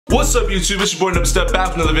What's up YouTube, it's your boy Step back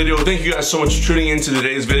with another video. Thank you guys so much for tuning in to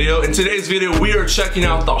today's video. In today's video, we are checking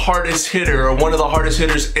out the hardest hitter, or one of the hardest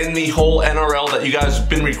hitters in the whole NRL that you guys have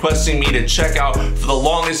been requesting me to check out for the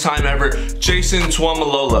longest time ever, Jason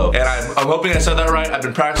Taumalolo. And I'm hoping I said that right. I've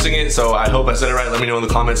been practicing it, so I hope I said it right. Let me know in the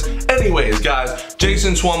comments. Anyways, guys,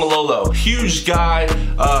 Jason Taumalolo, huge guy,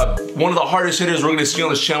 one of the hardest hitters we're gonna see on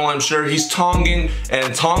this channel, I'm sure. He's Tongan,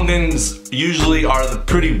 and Tongans usually are the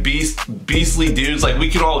pretty beastly dudes. Like, we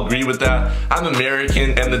can all agree with that. I'm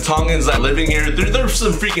American, and the Tongans that living here, they're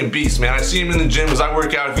some freaking beasts, man. I see them in the gym because I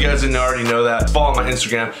work out. If you guys didn't already know that, follow my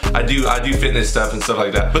Instagram. I do fitness stuff and stuff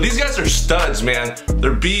like that. But these guys are studs, man.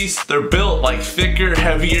 They're beasts. They're built like thicker,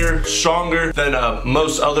 heavier, stronger than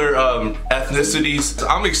most other ethnicities.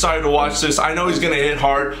 I'm excited to watch this. I know he's gonna hit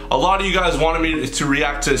hard. A lot of you guys wanted me to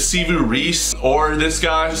react to Sivu Reese or this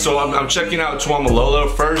guy, so I'm checking out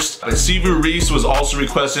Taumalolo first. Sivu Reese was also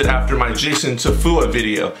requested after my Jason Tafua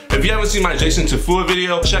video. If you haven't seen my Jason Tafua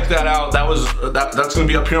video, check that out. That's gonna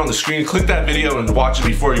be up here on the screen. Click that video and watch it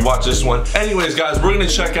before you watch this one. Anyways, guys, we're gonna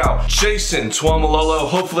check out Jason Taumalolo.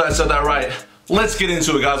 Hopefully I said that right. Let's get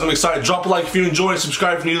into it, guys. I'm excited. Drop a like if you enjoyed.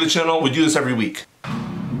 Subscribe if you're new to the channel. We do this every week.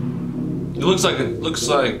 It looks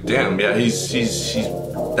like damn, yeah, he's huge.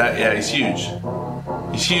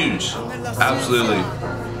 He's huge. Absolutely.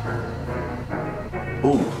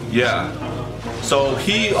 Ooh, yeah. So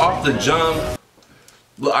he off the jump.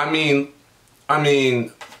 I mean,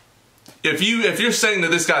 if you're saying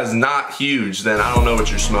that this guy's not huge, then I don't know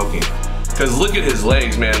what you're smoking. Cause look at his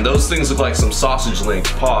legs, man. Those things look like some sausage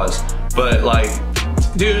links. Pause. But like,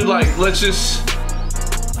 dude, like,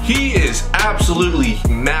 he is absolutely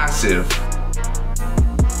massive.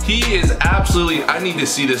 He is absolutely, I need to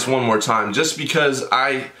see this one more time just because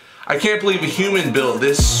I can't believe a human built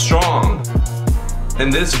this strong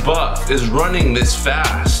and this buff is running this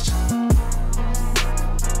fast.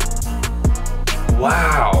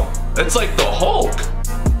 Wow, it's like the Hulk.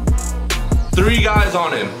 3 guys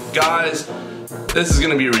on him. Guys, this is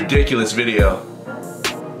gonna be a ridiculous video.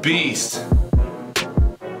 Beast.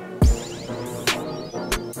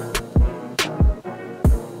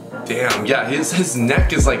 Damn, yeah, his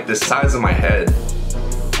neck is like the size of my head.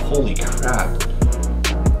 Holy crap.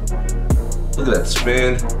 Look at that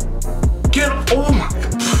spin.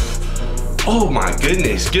 Oh my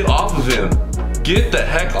goodness, get off of him. Get the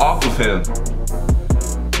heck off of him.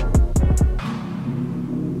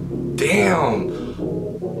 Damn.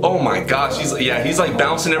 Oh my gosh, he's like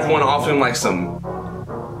bouncing everyone off him like some.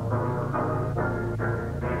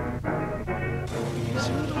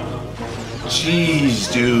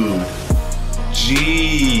 Jeez, dude.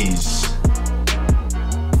 Jeez.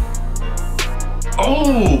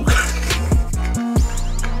 Oh.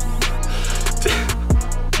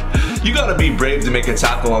 You gotta be brave to make a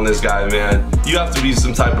tackle on this guy, man. You have to be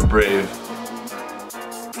some type of brave.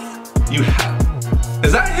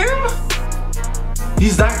 Is that him?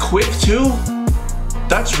 He's that quick too?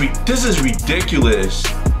 This is ridiculous.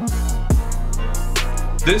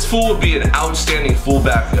 This fool would be an outstanding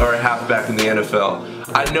fullback or a halfback in the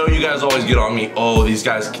NFL. I know you guys always get on me, oh, these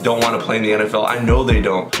guys don't want to play in the NFL. I know they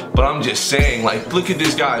don't, but I'm just saying, like, look at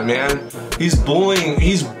this guy, man. He's bullying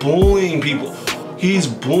people. He's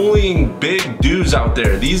bullying big dudes out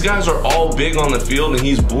there. These guys are all big on the field and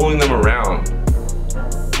he's bullying them around.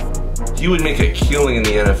 He would make a killing in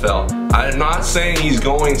the NFL. I'm not saying he's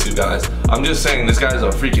going to, guys. I'm just saying this guy's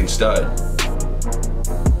a freaking stud.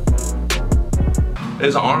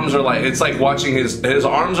 His arms are like, it's like watching his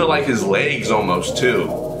arms are like his legs almost too.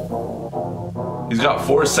 He's got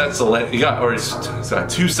 4 sets of legs, he's got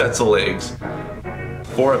 2 sets of legs.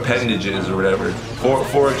 4 appendages or whatever.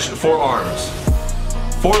 4 arms.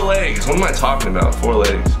 4 legs, what am I talking about? 4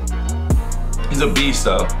 legs. He's a beast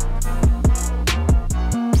though.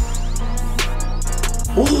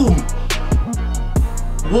 Ooh.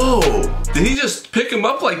 Whoa, did he just pick him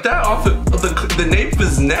up like that off of the nape of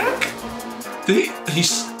his neck?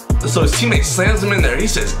 So his teammate slams him in there. He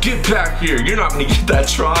says, get back here. You're not gonna get that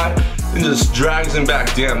try. And just drags him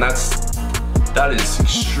back. Damn, that is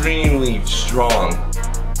extremely strong.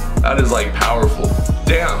 That is like powerful.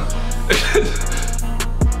 Damn.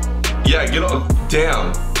 Yeah, get on.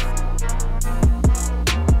 Damn.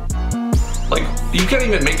 Like, you can't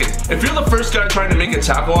even make it. If you're the first guy trying to make a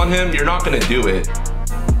tackle on him, you're not gonna do it.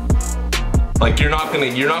 Like, you're not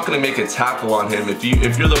gonna make a tackle on him. If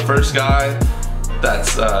you're the first guy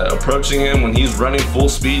that's approaching him when he's running full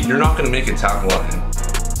speed, you're not gonna make a tackle on him.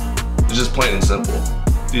 It's just plain and simple.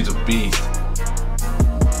 Dude's a beast.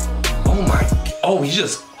 Oh my,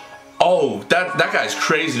 that guy's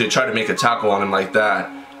crazy to try to make a tackle on him like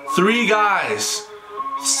that. 3 guys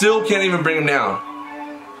still can't even bring him down.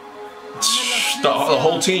 The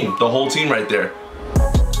whole team right there.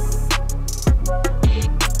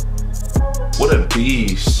 What a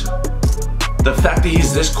beast. The fact that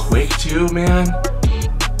he's this quick too, man.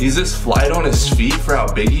 He's this flight on his feet for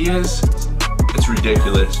how big he is. It's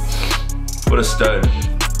ridiculous. What a stud.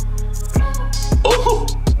 Oh,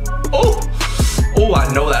 oh, oh,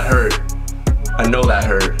 I know that hurt. I know that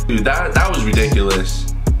hurt. Dude, that was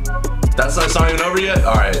ridiculous. That's not even over yet?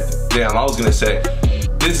 All right, damn, I was gonna say,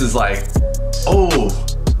 this is like, oh.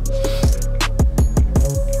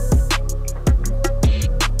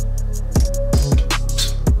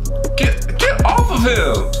 Get off of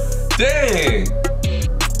him, dang.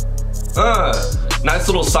 Nice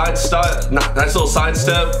little side step, nice little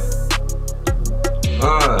sidestep.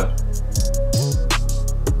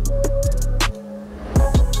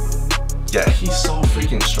 Yeah, he's so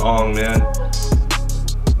freaking strong, man.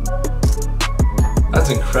 That's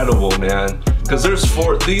incredible, man. Because there's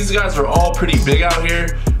these guys are all pretty big out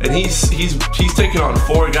here, and he's taking on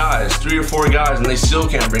 3 or 4 guys, and they still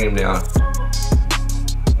can't bring him down.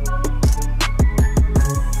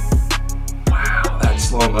 Wow, that's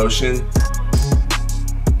slow motion.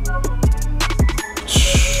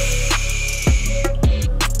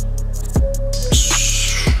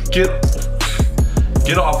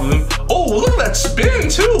 Get off of him. Oh, look at that spin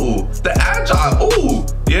too. The agile. Oh,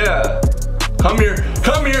 yeah. Come here.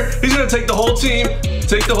 Come here. He's gonna take the whole team.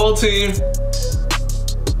 Take the whole team.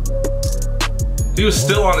 He was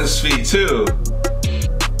still on his feet too.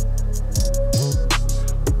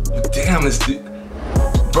 Damn, this dude.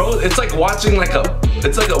 Bro, it's like watching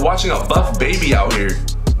watching a buff baby out here.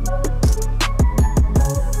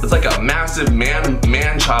 It's like a massive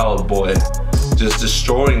man-child boy just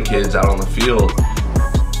destroying kids out on the field.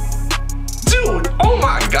 Dude, oh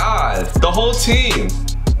my God, the whole team.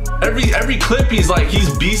 Every clip he's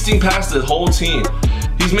beasting past the whole team.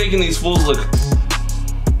 He's making these fools look,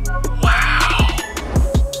 wow.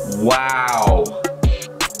 Wow.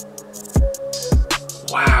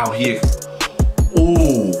 Wow,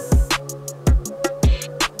 ooh.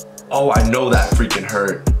 Oh, I know that freaking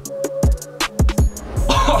hurt.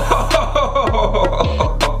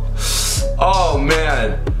 Oh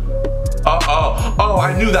man. Oh,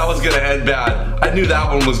 I knew that was gonna end bad. I knew that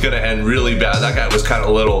one was gonna end really bad. That guy was kind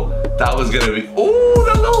of little. That was gonna be, ooh,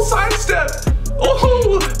 that little sidestep.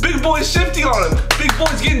 Oh, big boy's shifty on him. Big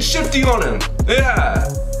boy's getting shifty on him. Yeah.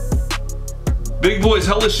 Big boy's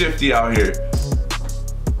hella shifty out here.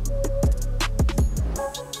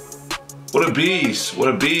 What a beast. What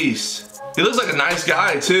a beast. He looks like a nice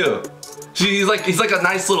guy too. He's like a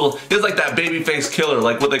nice little, he's like that baby face killer,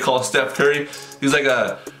 like what they call Steph Curry. He's like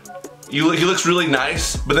he looks really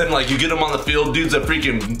nice, but then like you get him on the field, dude's a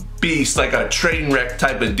freaking beast, like a train wreck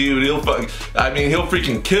type of dude. He'll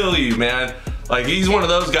freaking kill you, man. Like he's one of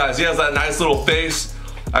those guys. He has that nice little face.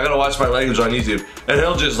 I gotta watch my language on YouTube. And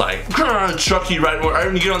he'll just like chuck you right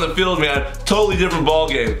when you get on the field, man. Totally different ball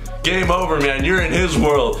game. Game over, man. You're in his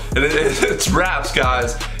world. And it's raps,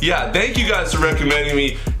 guys. Yeah, thank you guys for recommending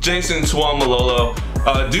me Jason Taumalolo.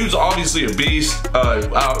 Dude's obviously a beast.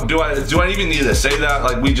 Do I even need to say that?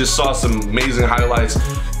 Like, we just saw some amazing highlights.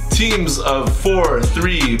 Teams of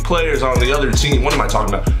 3 players on the other team. What am I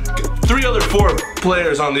talking about? 4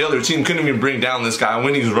 players on the other team couldn't even bring down this guy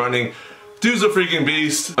when he's running. Dude's a freaking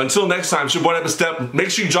beast. Until next time, it's your boy Step. Make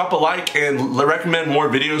sure you drop a like and recommend more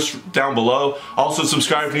videos down below. Also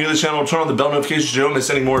subscribe if you're new to the channel. Turn on the bell notifications so you don't miss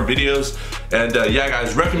any more videos. And yeah,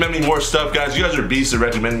 guys, recommend me more stuff, guys. You guys are beasts at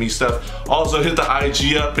recommending me stuff. Also hit the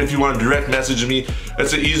IG up if you want to direct message me.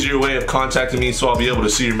 It's an easier way of contacting me, so I'll be able to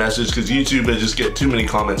see your message, because YouTube, I just get too many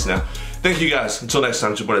comments now. Thank you guys. Until next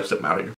time, it's your boy Step. I'm out of here.